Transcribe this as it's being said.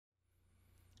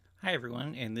Hi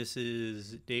everyone, and this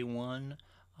is day one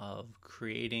of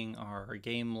creating our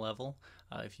game level.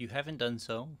 If you haven't done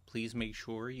so, please make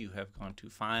sure you have gone to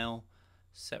File,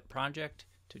 Set Project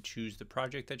to choose the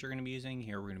project that you're going to be using.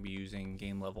 Here we're going to be using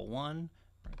game level 1.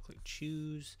 We're going to click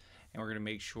Choose, and we're going to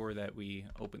make sure that we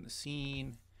open the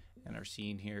scene, and our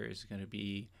scene here is going to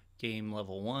be game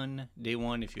level 1, day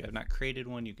 1. If you have not created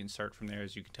one, you can start from there.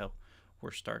 As you can tell,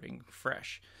 we're starting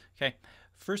fresh. Okay,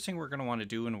 first thing we're going to want to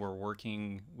do when we're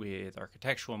working with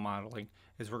architectural modeling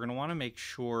is we're going to want to make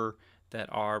sure that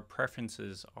our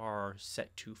preferences are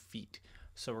set to feet.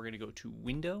 So we're going to go to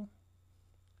Window,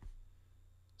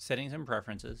 Settings and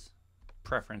Preferences,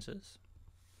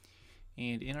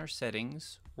 and in our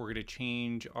settings we're going to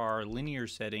change our linear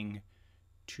setting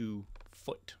to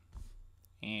foot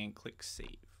and click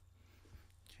Save.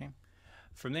 Okay.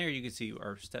 From there you can see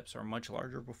our steps are much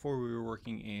larger. Before we were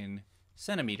working in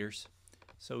centimeters,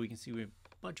 so we can see we have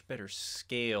much better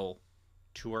scale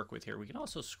to work with here. We can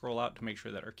also scroll out to make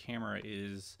sure that our camera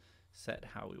is set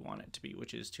how we want it to be,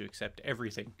 which is to accept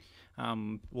everything.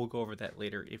 We'll go over that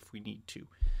later if we need to.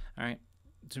 All right,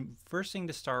 so first thing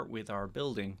to start with our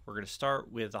building, we're going to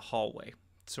start with a hallway.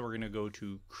 So we're going to go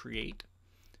to Create,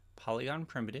 Polygon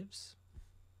Primitives,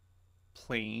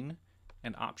 Plane,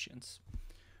 and Options.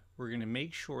 We're going to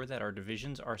make sure that our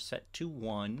divisions are set to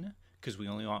 1 because we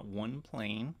only want one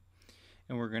plane,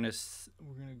 and we're going to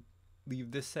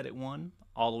leave this set at 1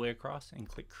 all the way across and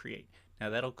click Create. Now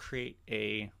that'll create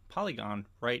a polygon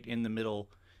right in the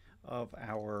middle of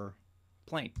our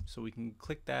plane. So we can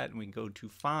click that and we can go to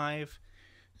 5,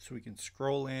 so we can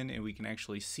scroll in and we can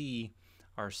actually see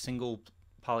our single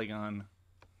polygon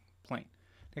plane.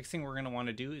 Next thing we're going to want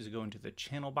to do is go into the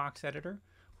channel box editor,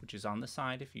 which is on the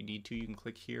side. If you need to, you can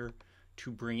click here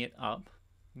to bring it up.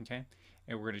 Okay,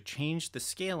 and we're going to change the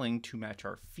scaling to match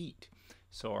our feet.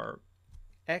 So our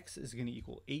X is going to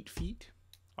equal 8 feet.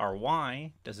 Our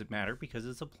Y doesn't matter because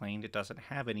it's a plane, it doesn't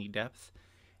have any depth,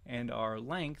 and our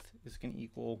length is going to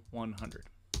equal 100.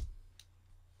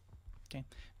 Okay,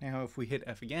 now if we hit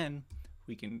F again,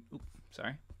 we can,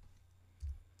 if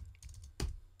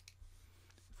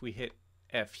we hit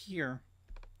F here,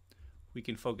 we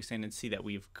can focus in and see that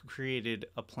we've created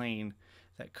a plane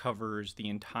that covers the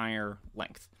entire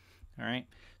length. All right,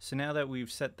 so now that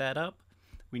we've set that up,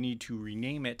 we need to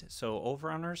rename it. So over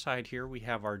on our side here, we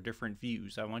have our different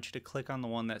views. I want you to click on the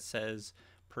one that says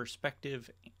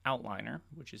Perspective Outliner,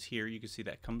 which is here. You can see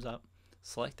that comes up.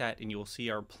 Select that and you'll see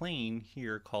our plane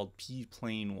here called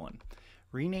P-Plane 1.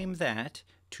 Rename that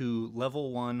to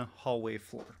Level 1 Hallway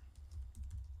Floor.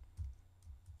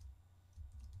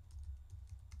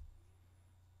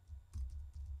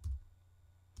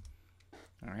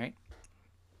 All right,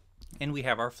 and we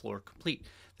have our floor complete.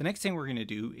 The next thing we're going to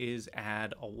do is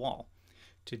add a wall.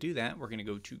 To do that, we're going to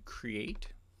go to Create,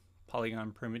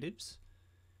 Polygon Primitives,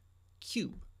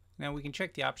 Cube. Now we can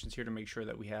check the options here to make sure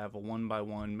that we have a 1 by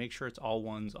 1. Make sure it's all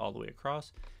ones all the way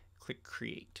across. Click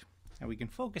Create. Now we can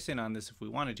focus in on this if we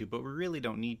wanted to, but we really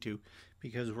don't need to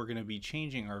because we're going to be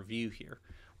changing our view here.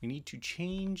 We need to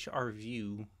change our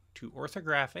view to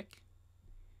orthographic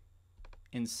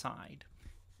inside.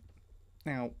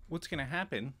 Now what's going to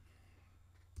happen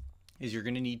is you're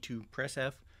going to need to press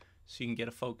F so you can get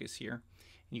a focus here.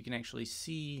 And you can actually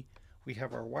see we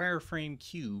have our wireframe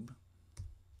cube,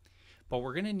 but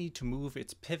we're going to need to move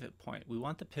its pivot point. We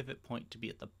want the pivot point to be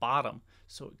at the bottom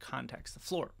so it contacts the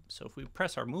floor. So if we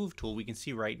press our move tool, we can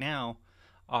see right now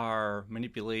our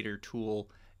manipulator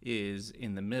tool is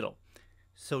in the middle.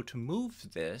 So to move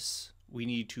this, we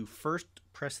need to first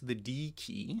press the D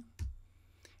key,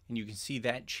 and you can see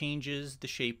that changes the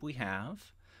shape we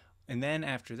have. And then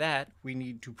after that, we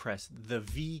need to press the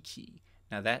V key.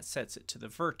 Now that sets it to the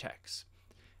vertex.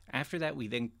 After that, we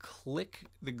then click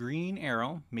the green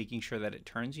arrow, making sure that it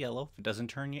turns yellow. If it doesn't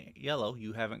turn yellow,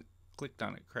 you haven't clicked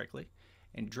on it correctly.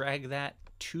 And drag that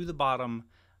to the bottom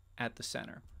at the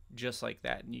center, just like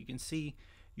that. And you can see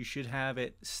you should have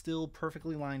it still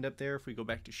perfectly lined up there. If we go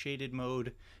back to shaded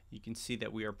mode, you can see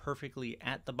that we are perfectly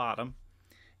at the bottom.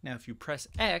 Now if you press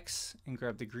X and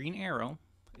grab the green arrow,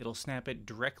 it'll snap it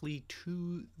directly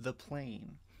to the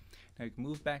plane. Now you can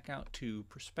move back out to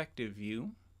perspective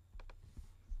view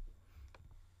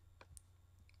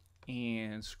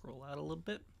and scroll out a little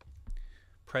bit.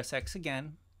 Press X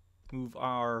again, move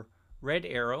our red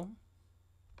arrow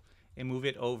and move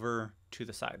it over to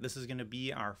the side. This is going to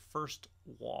be our first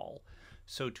wall.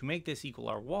 So to make this equal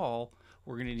our wall,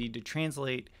 we're going to need to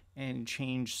translate and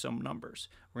change some numbers.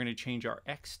 We're going to change our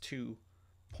X to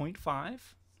 0.5.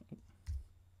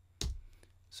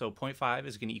 So 0.5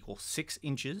 is going to equal 6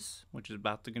 inches, which is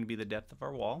about going to be the depth of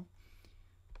our wall.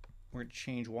 we're going to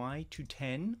change Y to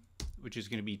 10, which is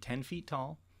going to be 10 feet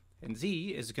tall, and Z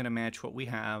is going to match what we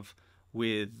have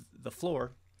with the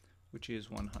floor, which is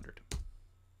 100.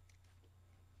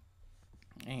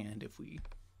 And if we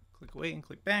click away and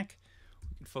click back,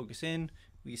 we can focus in,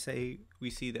 we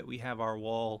see that we have our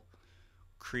wall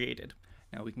created.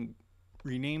 Now we can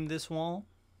rename this wall.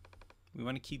 We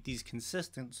want to keep these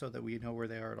consistent so that we know where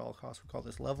they are at all costs. We call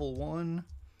this level 1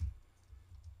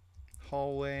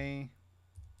 hallway.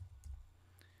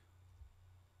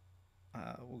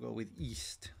 We'll go with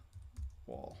east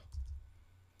wall.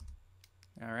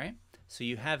 All right, so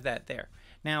you have that there.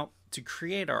 Now to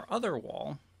create our other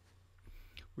wall,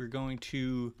 we're going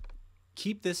to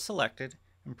keep this selected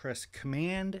and press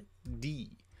Command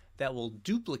D. That will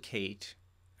duplicate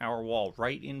our wall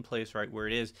right in place, right where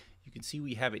it is. You can see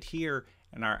we have it here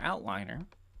in our outliner,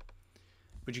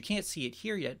 but you can't see it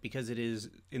here yet because it is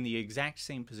in the exact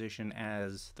same position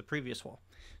as the previous wall.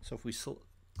 So if we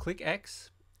click X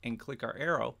and click our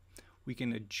arrow, we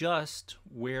can adjust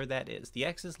where that is. The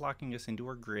X is locking us into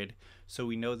our grid, so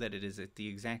we know that it is at the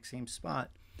exact same spot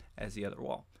as the other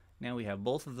wall. Now we have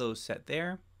both of those set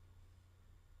there.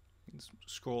 You can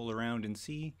scroll around and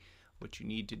see what you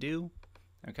need to do.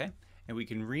 Okay, and we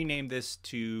can rename this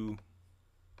to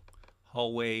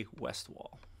hallway west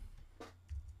wall.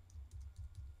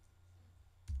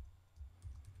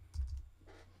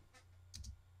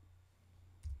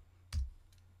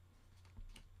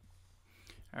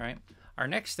 All right, our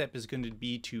next step is going to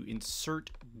be to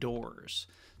insert doors.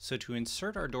 So to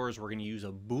insert our doors, we're going to use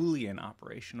a Boolean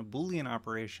operation. A Boolean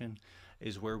operation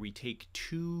is where we take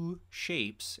two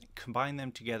shapes, combine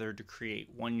them together to create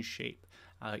one shape,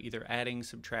 either adding,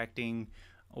 subtracting,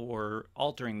 or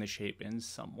altering the shape in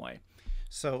some way.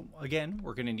 So again,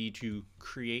 we're going to need to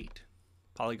create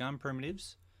polygon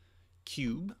primitives,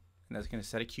 cube, and that's going to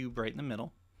set a cube right in the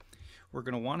middle. We're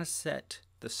going to want to set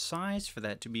the size for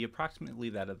that to be approximately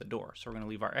that of the door. So we're going to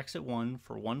leave our X at 1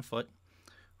 for 1 foot.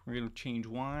 We're going to change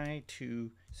Y to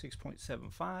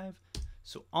 6.75,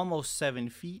 so almost 7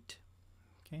 feet.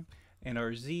 Okay, and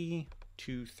our Z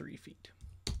to 3 feet.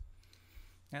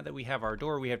 Now that we have our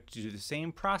door, we have to do the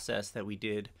same process that we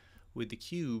did with the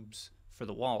cubes for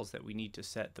the walls, that we need to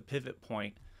set the pivot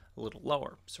point a little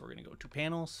lower. So we're going to go to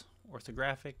Panels,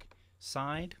 Orthographic,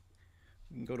 Side.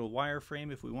 We can go to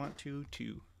Wireframe if we want to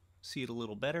see it a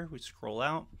little better. We scroll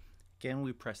out. Again,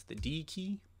 we press the D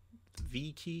key, the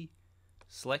V key,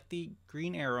 select the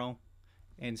green arrow,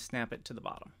 and snap it to the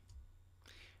bottom.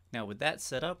 Now with that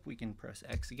set up, we can press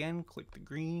X again, click the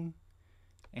green,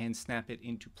 and snap it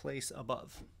into place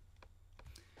above.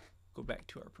 Go back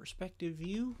to our perspective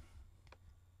view.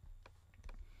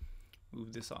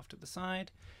 Move this off to the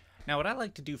side. Now what I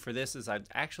like to do for this is I'd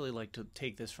actually like to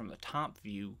take this from the top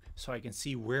view so I can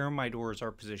see where my doors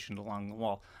are positioned along the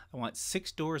wall. I want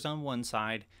 6 doors on one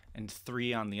side and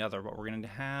 3 on the other. What we're going to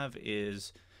have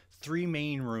is 3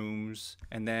 main rooms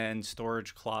and then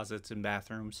storage closets and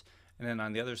bathrooms. And then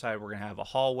on the other side, we're going to have a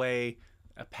hallway,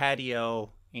 a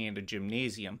patio, and a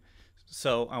gymnasium.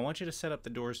 So I want you to set up the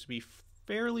doors to be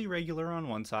fairly regular on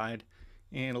one side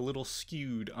and a little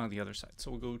skewed on the other side. So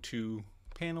we'll go to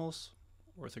Panels,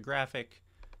 Orthographic,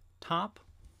 Top,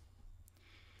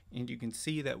 and you can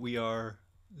see that we are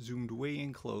zoomed way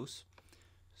in close.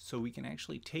 So we can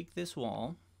actually take this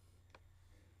wall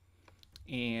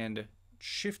and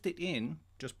shift it in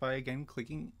just by, again,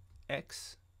 clicking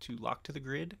X to lock to the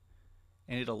grid,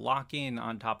 and it'll lock in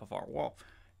on top of our wall.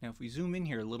 Now if we zoom in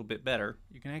here a little bit better,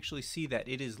 you can actually see that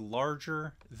it is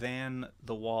larger than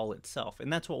the wall itself,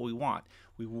 and that's what we want.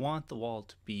 We want the wall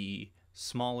to be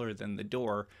smaller than the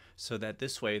door, so that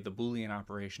this way the Boolean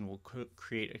operation will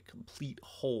create a complete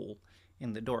hole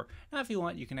in the door. Now if you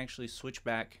want, you can actually switch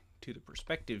back to the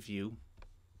perspective view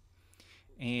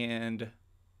and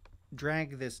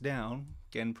drag this down,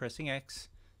 again pressing X,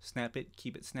 snap it,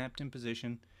 keep it snapped in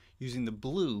position, using the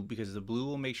blue because the blue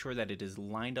will make sure that it is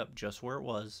lined up just where it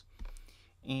was.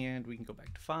 And we can go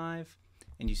back to 5,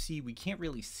 and you see we can't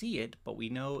really see it, but we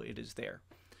know it is there.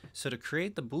 So to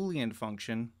create the Boolean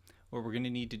function, what we're going to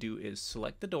need to do is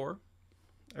select the door,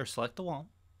 or select the wall,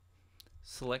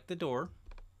 select the door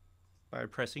by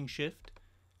pressing Shift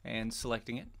and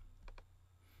selecting it.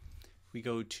 We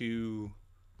go to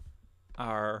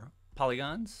our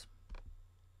polygons,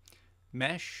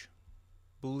 mesh,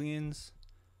 booleans,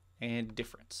 and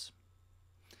difference.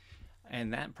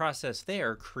 And that process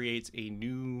there creates a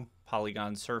new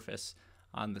polygon surface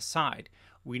on the side.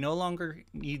 We no longer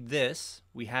need this.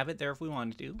 We have it there if we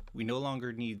wanted to. We no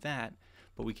longer need that,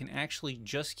 but we can actually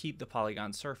just keep the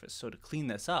polygon surface. So to clean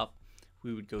this up,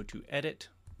 we would go to Edit,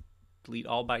 Delete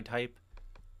All by Type,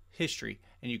 History,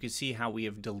 and you can see how we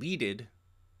have deleted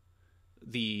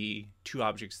the two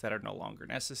objects that are no longer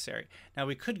necessary. Now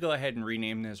we could go ahead and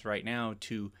rename this right now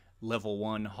to level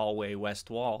 1 hallway west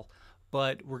wall,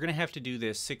 but we're going to have to do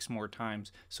this 6 more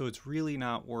times, so it's really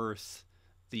not worth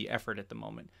the effort at the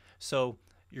moment. So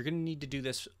you're going to need to do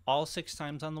this all 6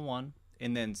 times on the one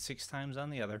and then 6 times on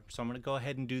the other. So I'm going to go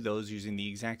ahead and do those using the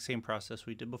exact same process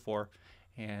we did before,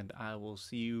 and I will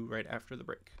see you right after the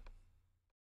break.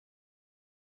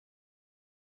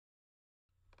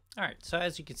 Alright, so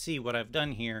as you can see, what I've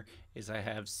done here is I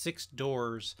have 6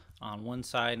 doors on one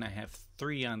side and I have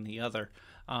 3 on the other.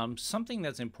 Something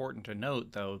that's important to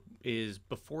note, though, is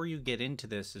before you get into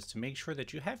this is to make sure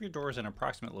that you have your doors in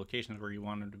approximate locations where you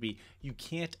want them to be. You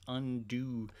can't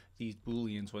undo these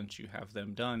booleans once you have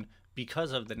them done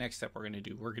because of the next step we're going to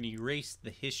do. We're going to erase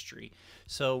the history.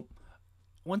 So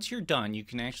once you're done, you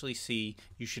can actually see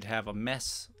you should have a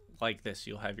mess like this.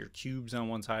 You'll have your cubes on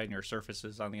one side and your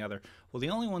surfaces on the other. Well, the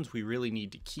only ones we really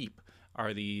need to keep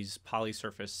are these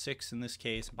polysurface 6 in this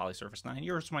case, and polysurface 9.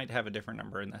 Yours might have a different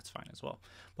number, and that's fine as well.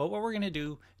 But what we're going to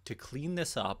do to clean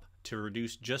this up, to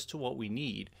reduce just to what we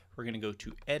need, we're going to go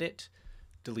to Edit,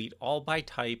 Delete All by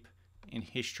Type, and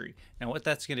History. Now what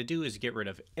that's going to do is get rid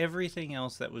of everything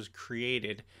else that was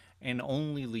created and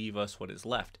only leave us what is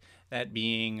left. That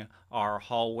being our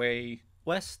hallway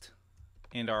west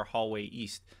and our hallway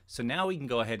east. So now we can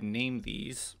go ahead and name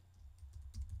these.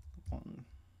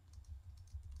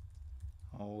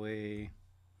 Hallway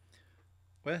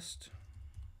west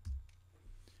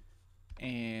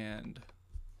and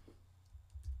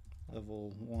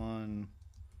level 1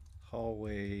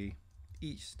 hallway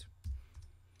east.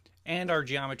 And our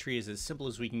geometry is as simple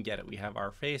as we can get it. We have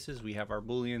our faces, we have our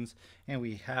booleans, and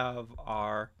we have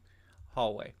our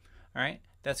hallway. All right,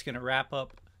 that's going to wrap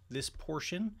up this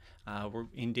portion.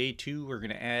 In day 2, we're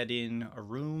going to add in a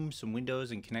room, some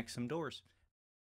windows, and connect some doors.